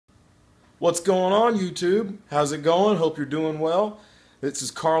What's going on, YouTube? How's it going? Hope you're doing well. This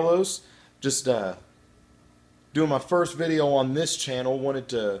is Carlos. Just doing my first video on this channel. Wanted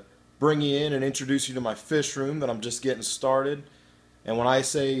to bring you in and introduce you to my fish room that I'm just getting started. And when I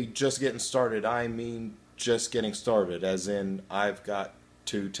say just getting started, I mean just getting started, as in I've got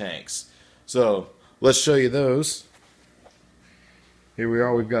 2 tanks. So let's show you those. Here we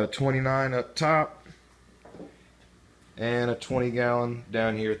are. We've got a 29 up top and a 20-gallon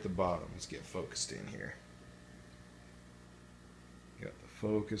down here at the bottom. Let's get focused in here. Got the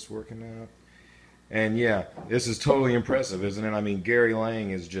focus working out. And yeah, this is totally impressive, isn't it? I mean, Gary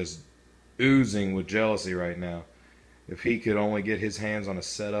Lang is just oozing with jealousy right now. If he could only get his hands on a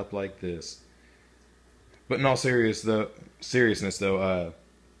setup like this. But in all seriousness though,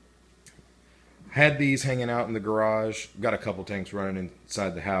 had these hanging out in the garage. Got a couple tanks running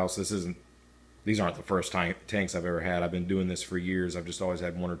inside the house. These aren't the first tanks I've ever had. I've been doing this for years. I've just always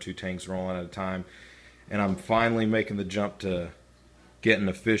had 1 or 2 tanks rolling at a time. And I'm finally making the jump to getting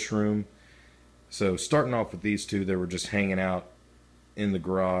a fish room. So starting off with these 2, they were just hanging out in the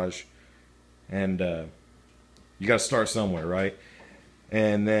garage. And you got to start somewhere, right?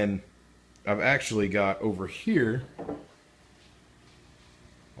 And then I've actually got over here,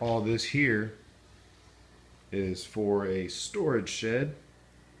 all this here is for a storage shed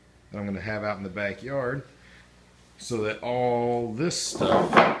that I'm going to have out in the backyard, so that all this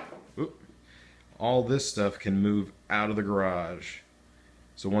stuff can move out of the garage.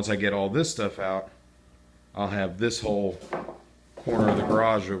 So once I get all this stuff out, I'll have this whole corner of the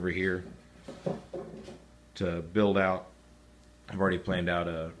garage over here to build out. I've already planned out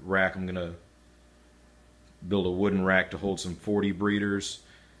a rack. I'm going to build a wooden rack to hold some 40 breeders,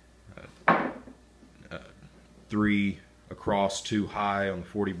 3 across, 2 high on the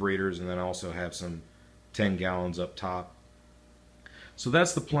 40 breeders, and then I also have some 10 gallons up top. So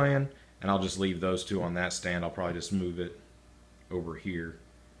that's the plan, and I'll just leave those 2 on that stand. I'll probably just move it over here,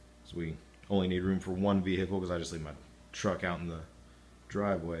 so we only need room for 1 vehicle because I just leave my truck out in the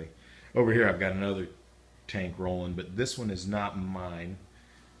driveway. Over here I've got another tank rolling, but this one is not mine.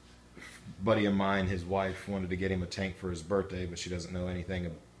 A buddy of mine, his wife wanted to get him a tank for his birthday, but she doesn't know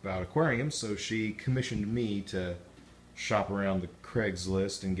anything about aquariums, so she commissioned me to shop around the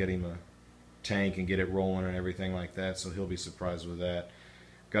Craigslist and get him a tank and get it rolling and everything like that, so he'll be surprised with that.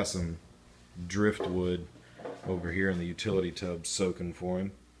 Got some driftwood over here in the utility tub soaking for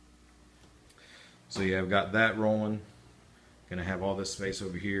him. So yeah, I've got that rolling. Gonna have all this space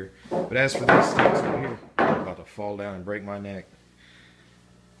over here. But as for these tanks over here, I'm about to fall down and break my neck.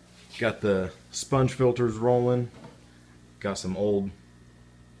 Got the sponge filters rolling. Got some old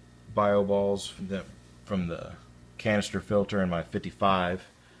bio balls from the canister filter in my 55.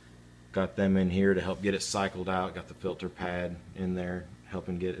 Got them in here to help get it cycled out. Got the filter pad in there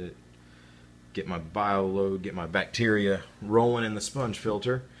helping get my bio load, get my bacteria rolling in the sponge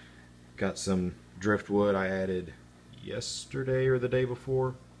filter. Got some driftwood I added yesterday or the day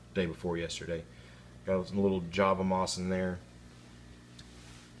before yesterday. Got a little Java moss in there.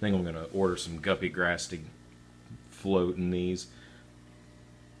 I think I'm gonna order some guppy grass to float in these.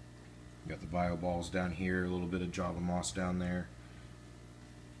 Got the bio balls down here, a little bit of Java moss down there.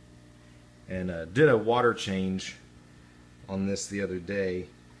 And did a water change on this the other day,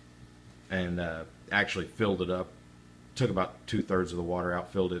 and actually filled it up. Took about 2/3 of the water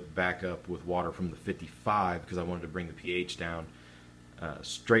out, filled it back up with water from the 55 because I wanted to bring the pH down.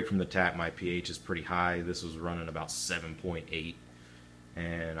 Straight from the tap, my pH is pretty high. This was running about 7.8,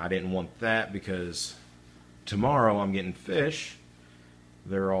 and I didn't want that because tomorrow I'm getting fish.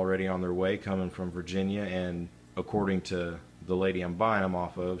 They're already on their way, coming from Virginia, and according to the lady I'm buying them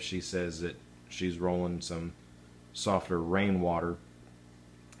off of, she says that she's rolling some softer rainwater,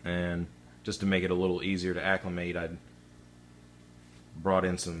 and just to make it a little easier to acclimate, I brought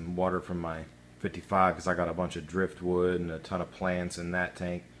in some water from my 55 because I got a bunch of driftwood and a ton of plants in that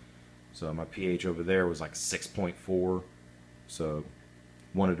tank. So my pH over there was like 6.4, so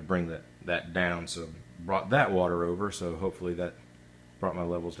wanted to bring that down, so brought that water over, so hopefully that brought my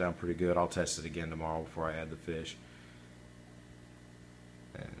levels down pretty good. I'll test it again tomorrow before I add the fish.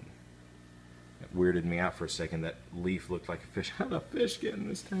 And it weirded me out for a second. That leaf looked like a fish. How did a fish get in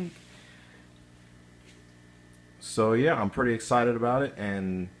this tank? So yeah, I'm pretty excited about it,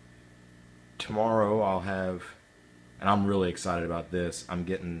 and tomorrow I'll have, and I'm really excited about this, I'm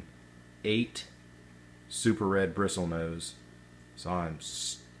getting 8 super red bristlenose, so I'm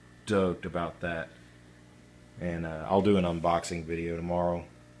stoked about that. And I'll do an unboxing video tomorrow,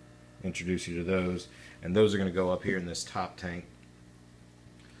 introduce you to those, and those are going to go up here in this top tank.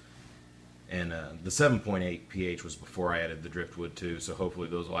 And the 7.8 pH was before I added the driftwood too, so hopefully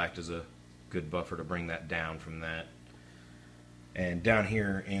those will act as a good buffer to bring that down from that. And down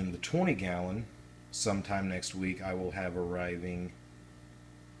here in the 20 gallon, sometime next week, I will have arriving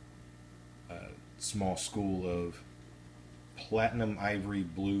a small school of platinum ivory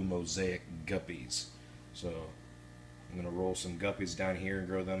blue mosaic guppies. So I'm going to roll some guppies down here and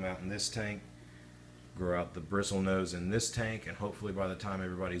grow them out in this tank, grow out the bristle nose in this tank, and hopefully by the time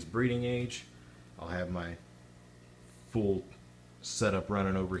everybody's breeding age, I'll have my full setup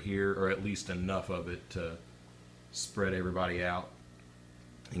running over here, or at least enough of it to spread everybody out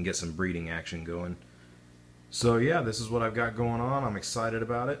and get some breeding action going. So yeah, this is what I've got going on. I'm excited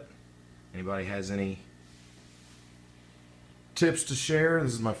about it. Anybody has any tips to share?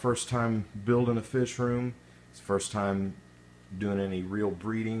 This is my first time building a fish room. It's the first time doing any real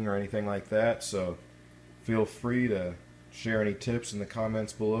breeding or anything like that, so feel free to share any tips in the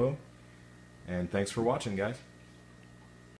comments below. And thanks for watching, guys.